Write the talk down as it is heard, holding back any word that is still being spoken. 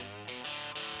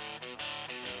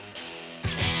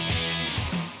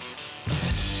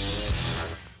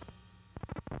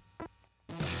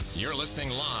You're listening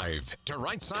live to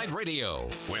Right Side Radio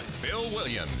with Phil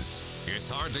Williams. It's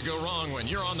hard to go wrong when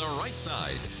you're on the right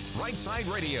side. Right Side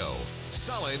Radio.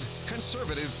 Solid,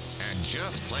 conservative, and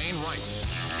just plain right.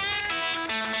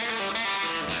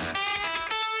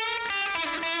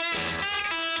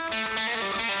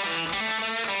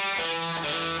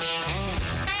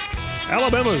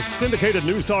 Alabama's syndicated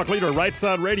news talk leader, Right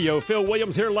Side Radio. Phil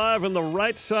Williams here live in the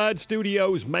Right Side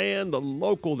studios. Man, the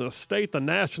local, the state, the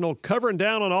national, covering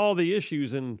down on all the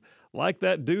issues. And like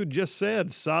that dude just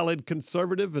said, solid,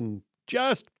 conservative, and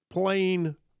just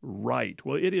plain right.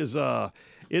 Well, it is the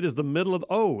middle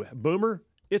of, Boomer,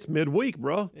 it's midweek,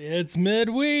 bro. It's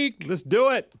midweek. Let's do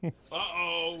it.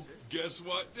 Uh-oh. Guess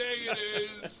what day it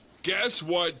is? Guess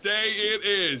what day it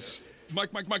is? Mike.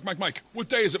 What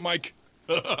day is it, Mike?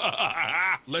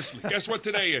 Leslie, guess what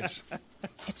today is?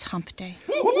 It's hump day.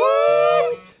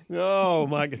 Oh,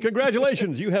 my God.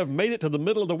 Congratulations. You have made it to the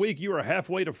middle of the week. You are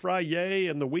halfway to Friday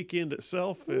and the weekend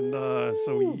itself. And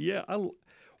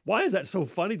why is that so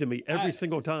funny to me every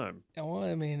single time? Well,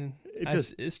 I mean,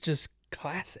 it's just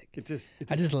classic.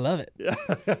 I just love it.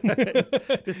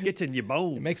 It just gets in your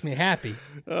bones. It makes me happy.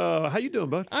 How you doing,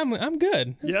 bud? I'm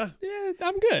good. Yeah,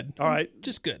 I'm good. All right.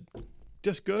 Just good.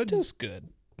 Just good? Just good.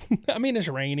 I mean, it's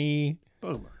rainy.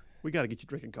 Boomer. We got to get you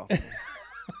drinking coffee.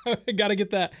 Gotta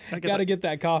get that coffee. Got to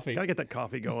get that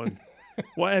coffee going.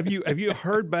 Well, have you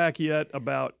heard back yet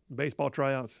about baseball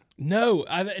tryouts? No,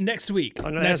 next week.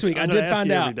 I did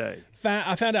find out.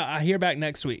 I found out. I hear back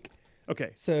next week.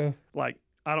 Okay. So, I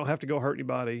don't have to go hurt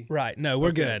anybody. Right. No,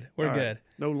 we're good. We're good.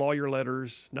 No lawyer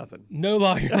letters, nothing. No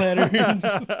lawyer letters.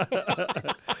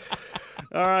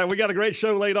 All right, we got a great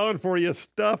show laid on for you.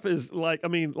 Stuff is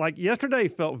yesterday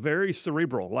felt very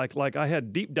cerebral. Like I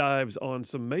had deep dives on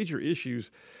some major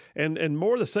issues, and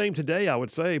more the same today, I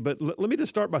would say. But let me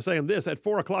just start by saying this: at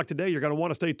 4 o'clock today, you're going to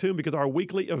want to stay tuned because our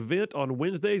weekly event on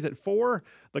Wednesdays at 4,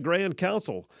 the Grand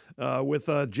Council with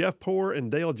Jeff Poore and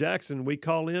Dale Jackson. We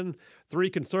call in 3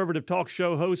 conservative talk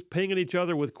show hosts pinging each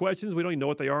other with questions. We don't even know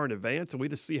what they are in advance, and we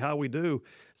just see how we do.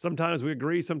 Sometimes we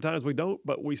agree, sometimes we don't,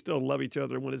 but we still love each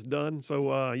other when it's done. So,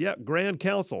 Grand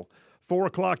Council, 4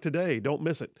 o'clock today. Don't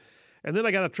miss it. And then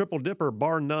I got a triple dipper,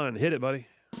 bar none. Hit it, buddy.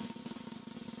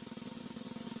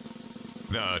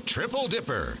 The Triple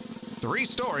Dipper. 3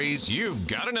 stories you've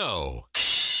got to know.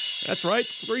 That's right.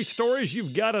 3 stories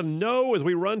you've got to know as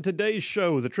we run today's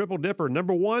show. The Triple Dipper.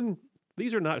 Number 1,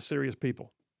 these are not serious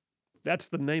people. That's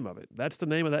the name of it. That's the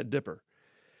name of that dipper.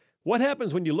 What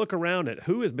happens when you look around at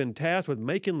who has been tasked with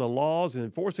making the laws and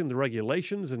enforcing the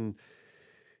regulations, and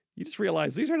you just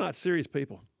realize these are not serious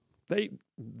people.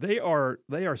 They are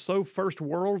so first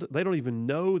world, they don't even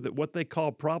know that what they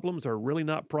call problems are really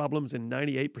not problems in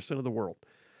 98% of the world.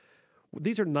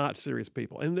 These are not serious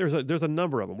people, and there's a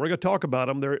number of them. We're going to talk about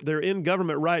them. They're in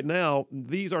government right now.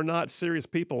 These are not serious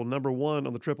people. Number 1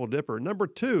 on the Triple Dipper. Number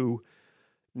 2,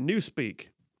 newspeak.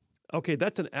 Okay,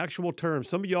 that's an actual term.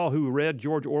 Some of y'all who read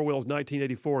George Orwell's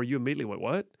 1984, you immediately went,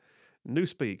 what?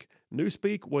 Newspeak.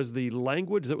 Newspeak was the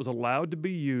language that was allowed to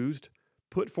be used,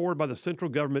 put forward by the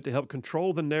central government to help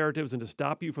control the narratives and to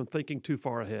stop you from thinking too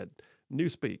far ahead.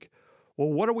 Newspeak. Well,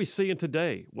 what are we seeing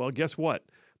today? Well, guess what?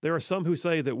 There are some who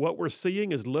say that what we're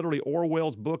seeing is literally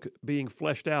Orwell's book being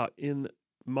fleshed out in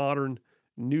modern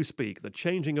newspeak. The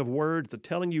changing of words, the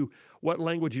telling you what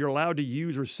language you're allowed to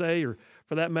use or say, or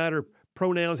for that matter,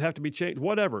 pronouns have to be changed,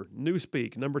 whatever.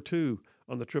 Newspeak, number 2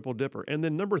 on the Triple Dipper. And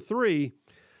then number 3,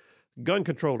 gun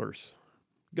controllers.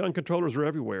 Gun controllers are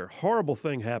everywhere. Horrible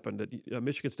thing happened at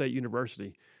Michigan State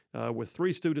University with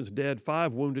 3 students dead,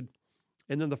 5 wounded.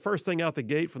 And then the first thing out the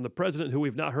gate from the president, who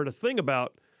we've not heard a thing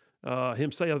about,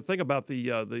 him say a thing about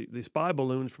the spy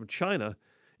balloons from China,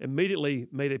 immediately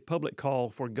made a public call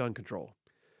for gun control.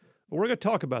 Well, we're going to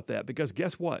talk about that because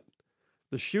guess what?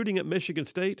 The shooting at Michigan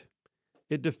State,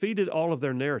 it defeated all of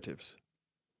their narratives.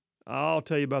 I'll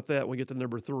tell you about that when we get to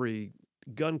number 3,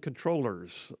 gun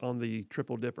controllers on the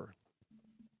Triple Dipper.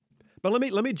 But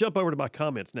let me jump over to my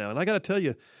comments now. And I got to tell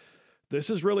you, this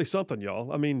is really something,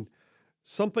 y'all. I mean,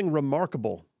 something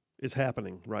remarkable is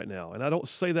happening right now. And I don't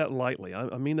say that lightly.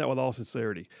 I mean that with all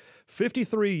sincerity.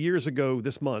 53 years ago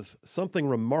this month, something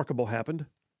remarkable happened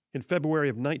in February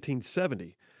of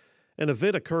 1970. An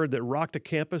event occurred that rocked a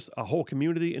campus, a whole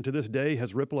community, and to this day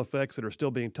has ripple effects that are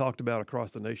still being talked about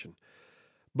across the nation.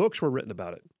 Books were written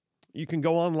about it. You can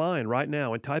go online right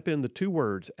now and type in the 2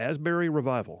 words, Asbury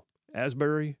Revival,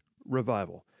 Asbury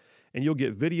Revival, and you'll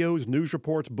get videos, news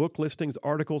reports, book listings,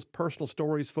 articles, personal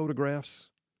stories,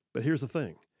 photographs. But here's the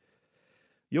thing.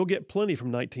 You'll get plenty from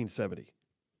 1970,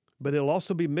 but it'll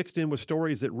also be mixed in with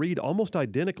stories that read almost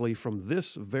identically from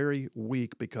this very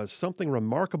week because something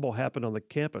remarkable happened on the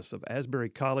campus of Asbury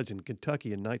College in Kentucky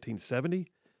in 1970,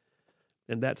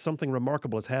 and that something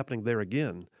remarkable is happening there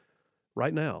again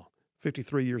right now,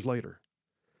 53 years later.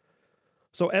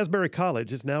 So Asbury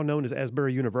College is now known as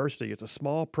Asbury University. It's a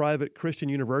small private Christian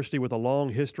university with a long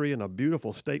history and a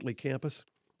beautiful stately campus.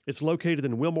 It's located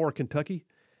in Wilmore, Kentucky.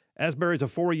 Asbury is a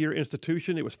 4-year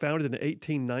institution. It was founded in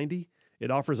 1890. It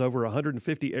offers over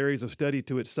 150 areas of study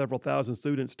to its several thousand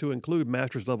students to include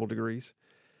master's level degrees.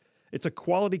 It's a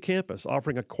quality campus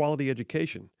offering a quality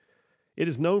education. It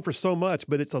is known for so much,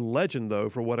 but it's a legend, though,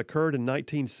 for what occurred in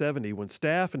 1970 when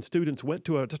staff and students went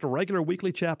to just a regular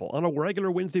weekly chapel on a regular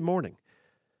Wednesday morning.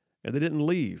 And they didn't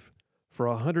leave for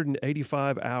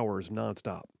 185 hours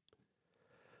nonstop.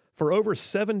 For over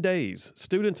 7 days,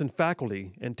 students and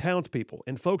faculty and townspeople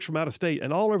and folks from out of state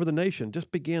and all over the nation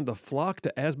just began to flock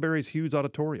to Asbury's huge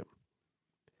auditorium.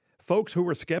 Folks who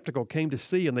were skeptical came to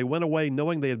see, and they went away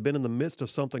knowing they had been in the midst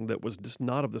of something that was just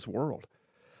not of this world.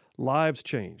 Lives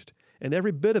changed, and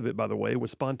every bit of it, by the way, was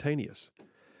spontaneous.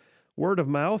 Word of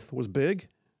mouth was big.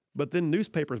 But then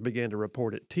newspapers began to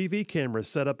report it. TV cameras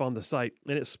set up on the site,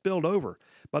 and it spilled over.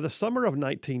 By the summer of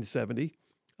 1970,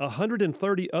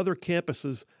 130 other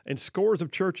campuses and scores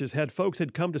of churches had folks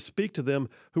had come to speak to them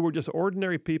who were just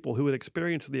ordinary people who had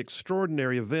experienced the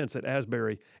extraordinary events at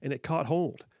Asbury, and it caught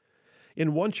hold.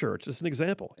 In one church, as an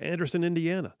example, Anderson,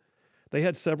 Indiana, they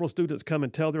had several students come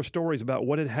and tell their stories about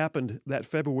what had happened that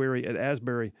February at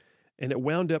Asbury, and it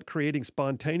wound up creating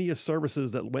spontaneous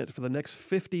services that went for the next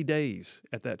 50 days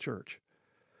at that church.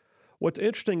 What's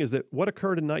interesting is that what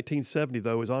occurred in 1970,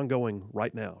 though, is ongoing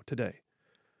right now, today,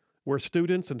 where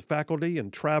students and faculty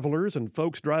and travelers and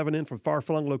folks driving in from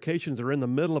far-flung locations are in the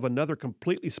middle of another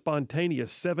completely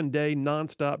spontaneous 7-day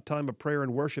nonstop time of prayer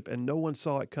and worship, and no one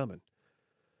saw it coming.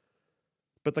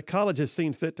 But the college has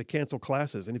seen fit to cancel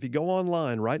classes, and if you go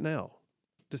online right now,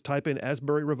 just type in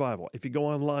Asbury Revival. If you go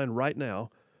online right now,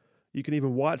 you can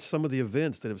even watch some of the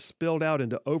events that have spilled out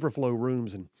into overflow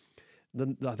rooms and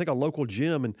I think a local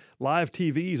gym and live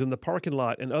TVs in the parking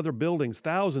lot and other buildings.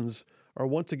 Thousands are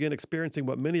once again experiencing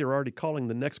what many are already calling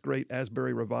the next great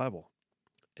Asbury Revival.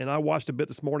 And I watched a bit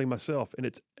this morning myself, and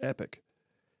it's epic.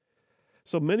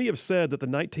 So many have said that the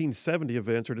 1970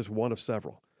 events are just one of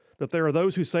several. That there are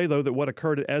those who say, though, that what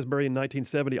occurred at Asbury in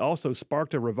 1970 also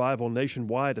sparked a revival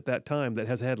nationwide at that time that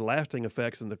has had lasting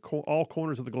effects in all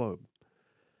corners of the globe.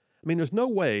 I mean, there's no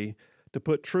way to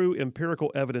put true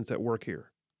empirical evidence at work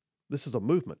here. This is a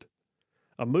movement.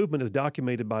 A movement is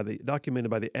documented by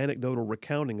the anecdotal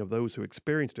recounting of those who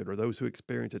experienced it or those who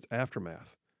experienced its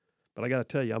aftermath. But I got to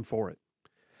tell you, I'm for it.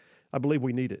 I believe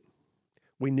we need it.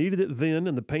 We needed it then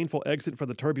in the painful exit for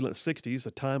the turbulent 60s,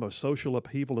 a time of social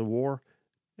upheaval and war,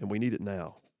 and we need it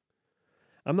now.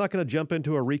 I'm not going to jump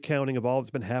into a recounting of all that's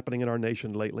been happening in our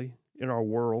nation lately, in our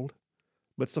world,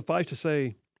 but suffice to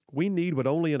say, we need what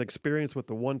only an experience with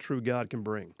the one true God can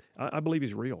bring. I believe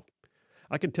He's real.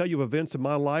 I can tell you events in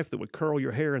my life that would curl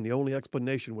your hair, and the only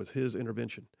explanation was His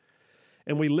intervention.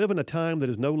 And we live in a time that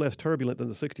is no less turbulent than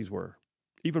the 60s were,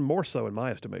 even more so in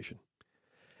my estimation.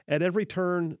 At every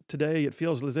turn today, it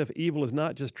feels as if evil is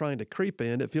not just trying to creep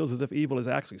in, it feels as if evil is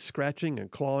actually scratching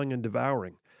and clawing and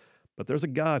devouring. But there's a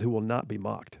God who will not be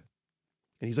mocked.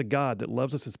 And He's a God that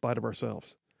loves us in spite of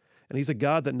ourselves. And He's a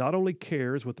God that not only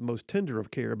cares with the most tender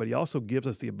of care, but He also gives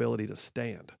us the ability to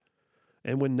stand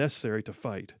and, when necessary, to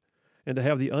fight and to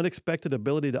have the unexpected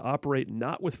ability to operate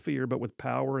not with fear, but with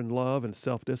power and love and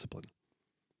self-discipline.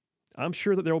 I'm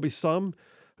sure that there will be some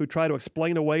who try to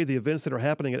explain away the events that are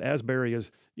happening at Asbury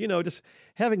as, just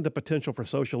having the potential for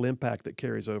social impact that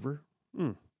carries over.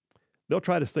 They'll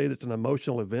try to say that it's an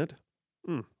emotional event.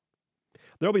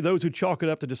 There'll be those who chalk it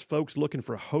up to just folks looking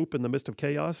for hope in the midst of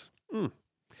chaos.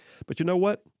 But you know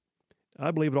what?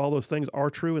 I believe that all those things are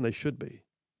true, and they should be.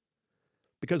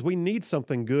 Because we need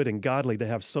something good and godly to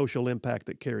have social impact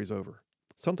that carries over.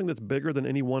 Something that's bigger than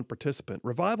any one participant.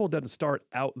 Revival doesn't start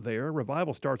out there.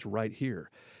 Revival starts right here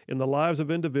in the lives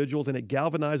of individuals, and it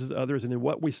galvanizes others. And in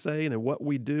what we say and in what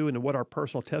we do and in what our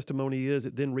personal testimony is,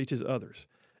 it then reaches others,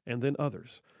 and then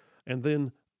others, and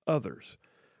then others.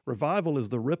 Revival is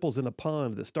the ripples in a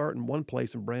pond that start in one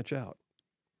place and branch out.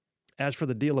 As for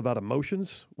the deal about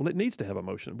emotions, well, it needs to have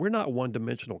emotion. We're not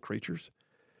one-dimensional creatures.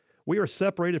 We are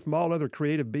separated from all other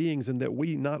creative beings in that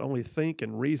we not only think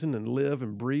and reason and live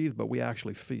and breathe, but we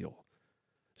actually feel.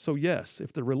 So yes,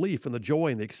 if the relief and the joy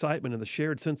and the excitement and the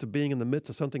shared sense of being in the midst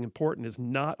of something important is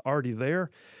not already there,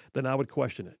 then I would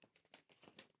question it.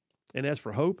 And as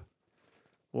for hope,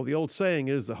 well, the old saying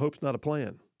is the hope's not a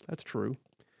plan. That's true.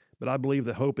 But I believe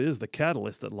that hope is the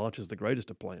catalyst that launches the greatest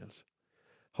of plans.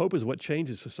 Hope is what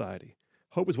changes society.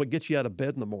 Hope is what gets you out of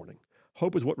bed in the morning.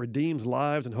 Hope is what redeems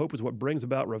lives, and hope is what brings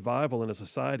about revival in a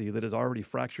society that is already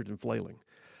fractured and flailing.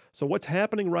 So what's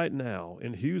happening right now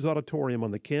in Hughes Auditorium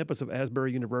on the campus of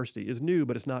Asbury University is new,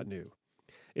 but it's not new.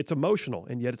 It's emotional,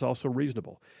 and yet it's also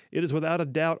reasonable. It is without a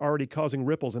doubt already causing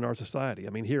ripples in our society.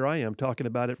 I mean, here I am talking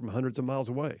about it from hundreds of miles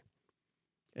away.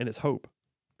 And it's hope.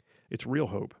 It's real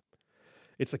hope.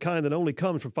 It's the kind that only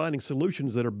comes from finding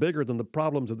solutions that are bigger than the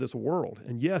problems of this world.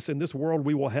 And yes, in this world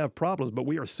we will have problems, but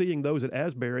we are seeing those at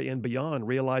Asbury and beyond,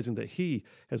 realizing that He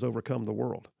has overcome the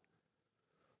world.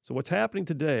 So what's happening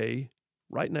today,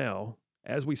 right now,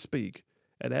 as we speak,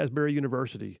 at Asbury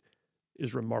University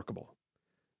is remarkable.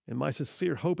 And my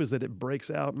sincere hope is that it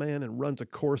breaks out, man, and runs a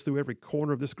course through every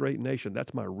corner of this great nation.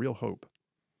 That's my real hope,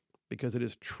 because it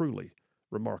is truly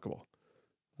remarkable.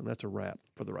 And that's a wrap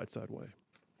for the Right Side Way.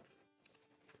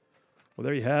 Well,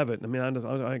 there you have it. I mean,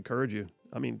 I encourage you.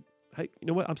 I mean, hey, you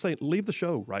know what? I'm saying leave the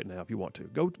show right now if you want to.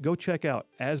 Go check out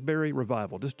Asbury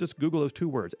Revival. Just Google those two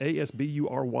words,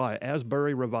 ASBURY,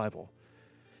 Asbury Revival.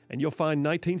 And you'll find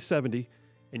 1970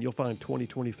 and you'll find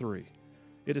 2023.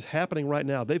 It is happening right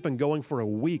now. They've been going for a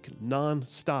week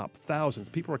nonstop. Thousands.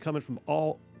 People are coming from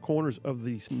all corners of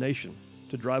the nation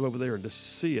to drive over there and to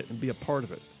see it and be a part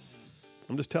of it.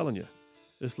 I'm just telling you,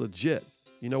 it's legit.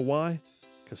 You know why?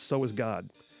 Because so is God.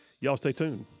 Y'all stay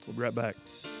tuned. We'll be right back.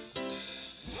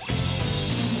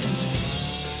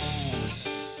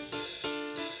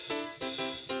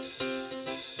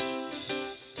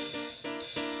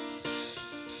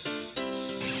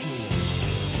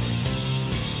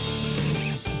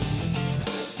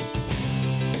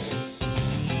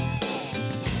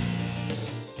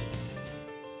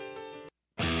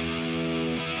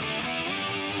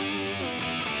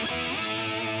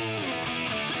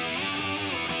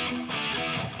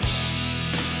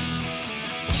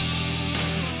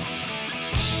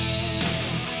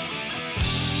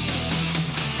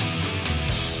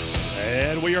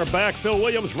 We are back. Phil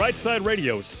Williams, Right Side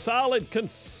Radio. Solid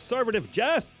conservative,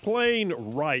 just plain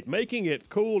right. Making it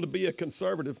cool to be a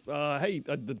conservative.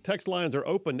 The text lines are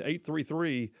open,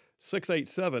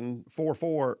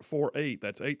 833-687-4448.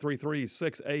 That's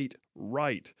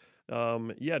 833-68-RIGHT.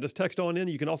 Just text on in.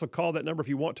 You can also call that number if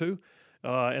you want to.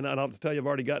 And I'll just tell you, I've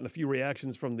already gotten a few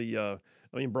reactions from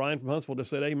Brian from Huntsville just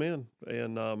said amen.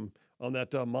 And on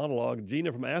that monologue,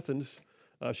 Gina from Athens,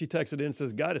 she texted in and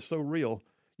says, God is so real.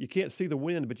 You can't see the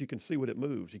wind, but you can see what it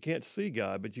moves. You can't see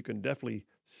God, but you can definitely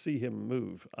see Him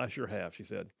move. I sure have, she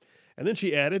said. And then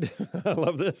she added, I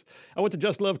love this, I went to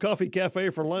Just Love Coffee Cafe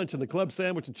for lunch, and the club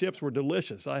sandwich and chips were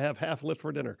delicious. I have half left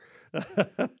for dinner.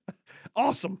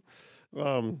 Awesome.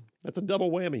 That's a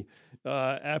double whammy.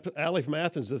 Allie from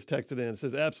Athens just texted in.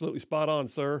 Says, absolutely spot on,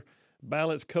 sir.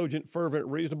 Balanced, cogent, fervent,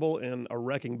 reasonable, and a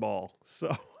wrecking ball.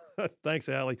 So thanks,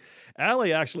 Allie.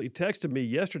 Allie actually texted me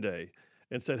yesterday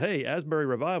and said, hey, Asbury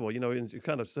Revival, and she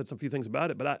kind of said some few things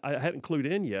about it, but I hadn't clued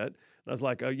in yet. And I was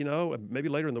like, maybe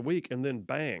later in the week, and then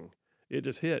bang, it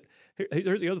just hit.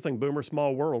 Here's the other thing, Boomer,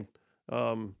 small world.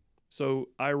 So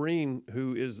Irene,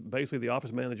 who is basically the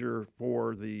office manager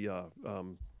for the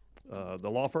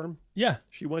law firm,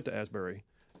 she went to Asbury,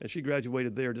 and she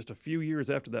graduated there just a few years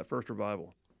after that first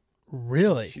revival.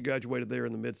 Really? She graduated there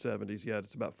in the mid-'70s. Yeah,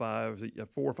 it's about 4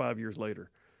 or 5 years later.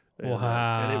 And,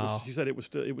 wow! She said it was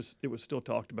still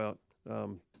talked about,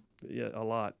 a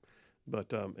lot.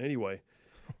 But anyway,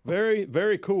 very,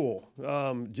 very cool.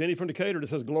 Jenny from Decatur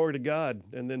just says glory to God,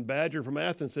 and then Badger from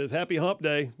Athens says happy Hump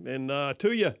Day, and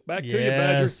to you, back to you,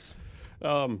 Badger.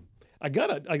 I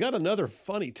got another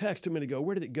funny text a minute ago.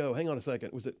 Where did it go? Hang on a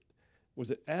second. Was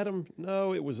it Adam?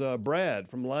 No, it was Brad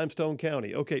from Limestone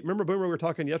County. Okay, remember Boomer? We were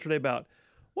talking yesterday about.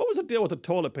 What was the deal with the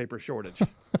toilet paper shortage?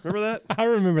 Remember that? I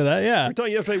remember that, yeah. We were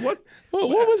talking yesterday, what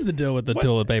was the deal with the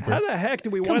toilet paper? How the heck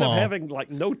did we wind up having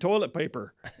no toilet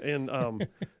paper? And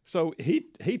so he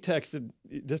texted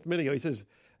just a minute ago. He says,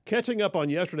 catching up on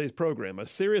yesterday's program, a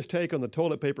serious take on the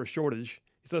toilet paper shortage.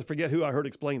 He says, forget who I heard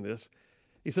explain this.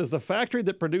 He says, the factory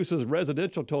that produces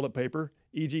residential toilet paper,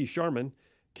 e.g. Charmin,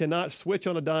 cannot switch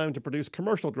on a dime to produce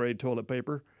commercial-grade toilet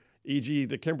paper, e.g.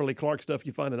 the Kimberly-Clark stuff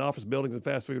you find in office buildings and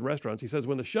fast food restaurants. He says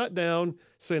when the shutdown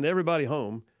sent everybody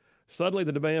home, suddenly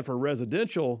the demand for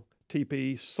residential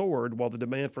TP soared while the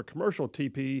demand for commercial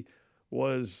TP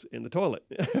was in the toilet.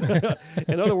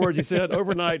 In other words, he said,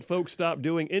 overnight, folks stopped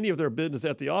doing any of their business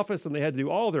at the office and they had to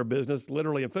do all their business,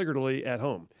 literally and figuratively, at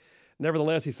home.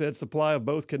 Nevertheless, he said, supply of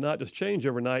both could not just change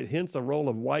overnight. Hence, a roll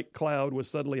of white cloud was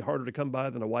suddenly harder to come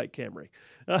by than a white Camry.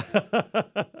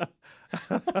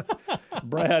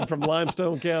 Brad from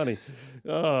Limestone County.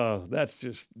 That's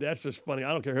just funny.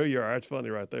 I don't care who you are. That's funny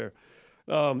right there.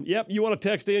 Yep, you want to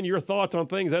text in your thoughts on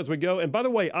things as we go. And by the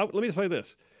way, let me say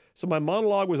this. So my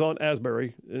monologue was on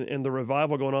Asbury and the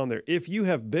revival going on there. If you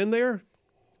have been there,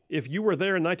 if you were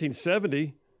there in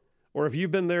 1970, or if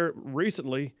you've been there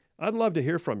recently, I'd love to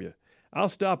hear from you. I'll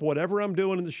stop whatever I'm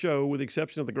doing in the show, with the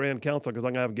exception of the Grand Council, because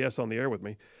I'm going to have guests on the air with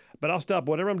me. But I'll stop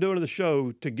whatever I'm doing in the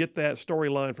show to get that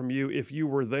storyline from you if you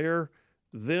were there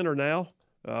then or now.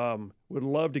 Would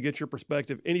love to get your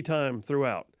perspective anytime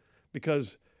throughout,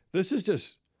 because this is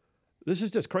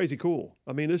just crazy cool.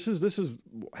 I mean, this is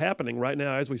happening right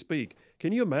now as we speak.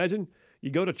 Can you imagine?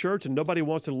 You go to church and nobody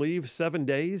wants to leave 7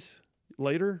 days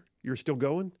later. You're still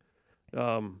going.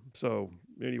 So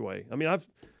anyway, I mean,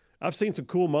 I've seen some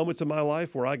cool moments in my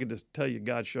life where I could just tell you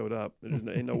God showed up.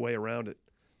 There's ain't no way around it.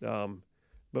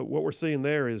 But what we're seeing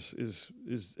there is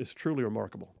truly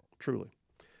remarkable, truly.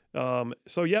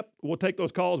 So yep, we'll take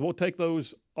those calls. We'll take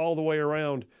those all the way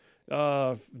around.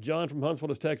 John from Huntsville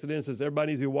has texted in and says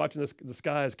everybody needs to be watching the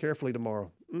skies carefully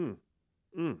tomorrow.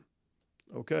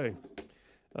 Okay,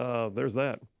 there's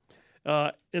that.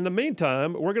 In the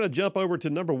meantime, we're going to jump over to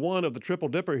number one of the Triple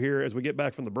Dipper here as we get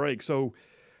back from the break. So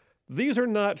these are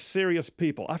not serious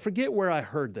people. I forget where I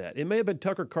heard that. It may have been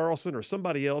Tucker Carlson or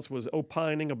somebody else was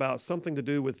opining about something to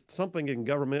do with something in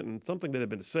government and something that had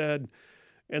been said.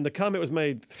 And the comment was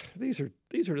made, these are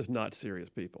just not serious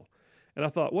people. And I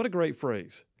thought, what a great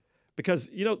phrase. Because,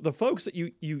 you know, the folks that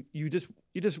you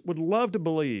just would love to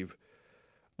believe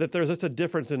that there's just a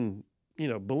difference in, you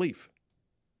know, belief.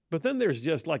 But then there's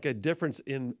just like a difference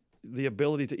in the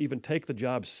ability to even take the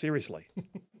job seriously.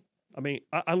 I mean,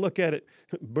 I look at it,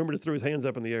 Boomer just threw his hands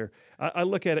up in the air. I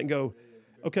look at it and go,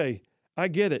 okay, I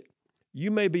get it.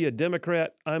 You may be a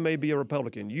Democrat, I may be a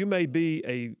Republican. You may be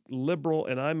a liberal,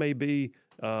 and I may be,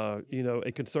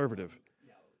 a conservative.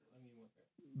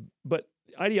 But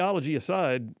ideology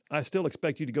aside, I still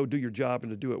expect you to go do your job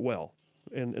and to do it well,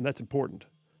 and that's important.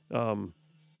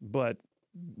 But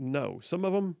no, some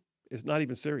of them, it's not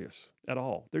even serious at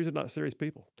all. These are not serious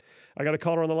people. I got a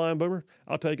caller on the line, Boomer.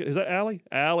 I'll take it. Is that Allie?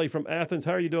 Allie from Athens.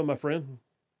 How are you doing, my friend?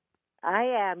 I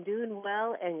am doing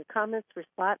well, and your comments were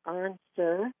spot on,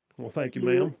 sir. Well, thank you,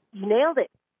 ma'am. You nailed it.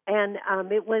 And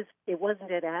it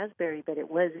wasn't at Asbury, but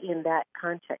it was in that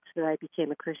context that I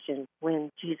became a Christian when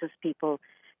Jesus people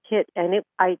hit. And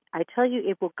I tell you,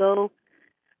 it will go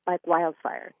like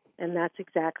wildfire. And that's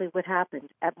exactly what happened.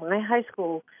 At my high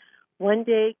school, one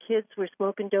day kids were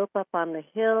smoking dope up on the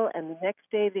hill, and the next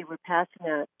day they were passing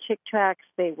out Chick tracts.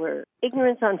 They were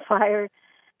ignorance on fire.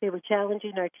 They were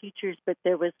challenging our teachers, but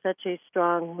there was such a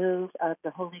strong move of the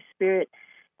Holy Spirit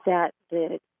that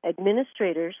the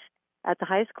administrators at the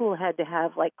high school had to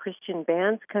have like Christian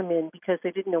bands come in because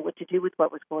they didn't know what to do with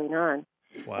what was going on.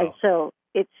 Wow. And so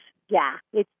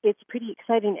it's pretty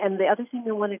exciting. And the other thing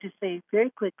I wanted to say very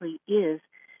quickly is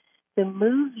the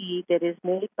movie that is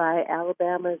made by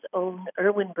Alabama's own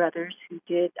Irwin brothers, who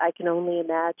did I Can Only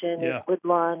Imagine, and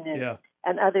Woodlawn,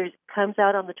 and others, comes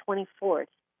out on the 24th.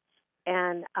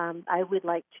 And I would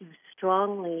like to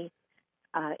strongly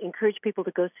encourage people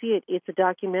to go see it. It's a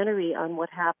documentary on what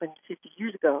happened 50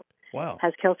 years ago. Wow.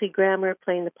 Has Kelsey Grammer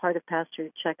playing the part of Pastor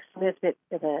Chuck Smith.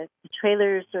 The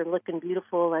trailers are looking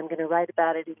beautiful. I'm going to write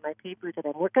about it in my paper that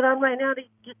I'm working on right now to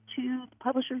get to the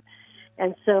publisher.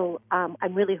 And so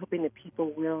I'm really hoping that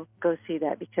people will go see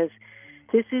that because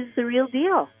this is the real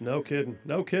deal. No kidding.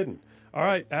 No kidding. All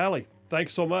right, Allie,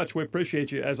 thanks so much. We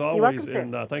appreciate you as always. You're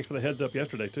welcome, and thanks for the heads up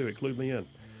yesterday, too. It clued me in.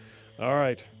 All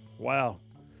right. Wow.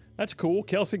 That's cool.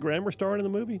 Kelsey Grammer starring in the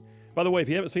movie. By the way, if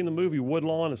you haven't seen the movie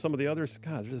Woodlawn and some of the others,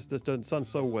 God, this doesn't sound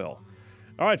so well.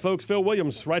 All right, folks, Phil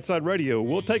Williams, Right Side Radio.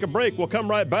 We'll take a break. We'll come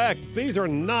right back. These are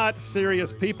not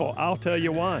serious people. I'll tell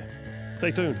you why.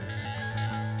 Stay tuned.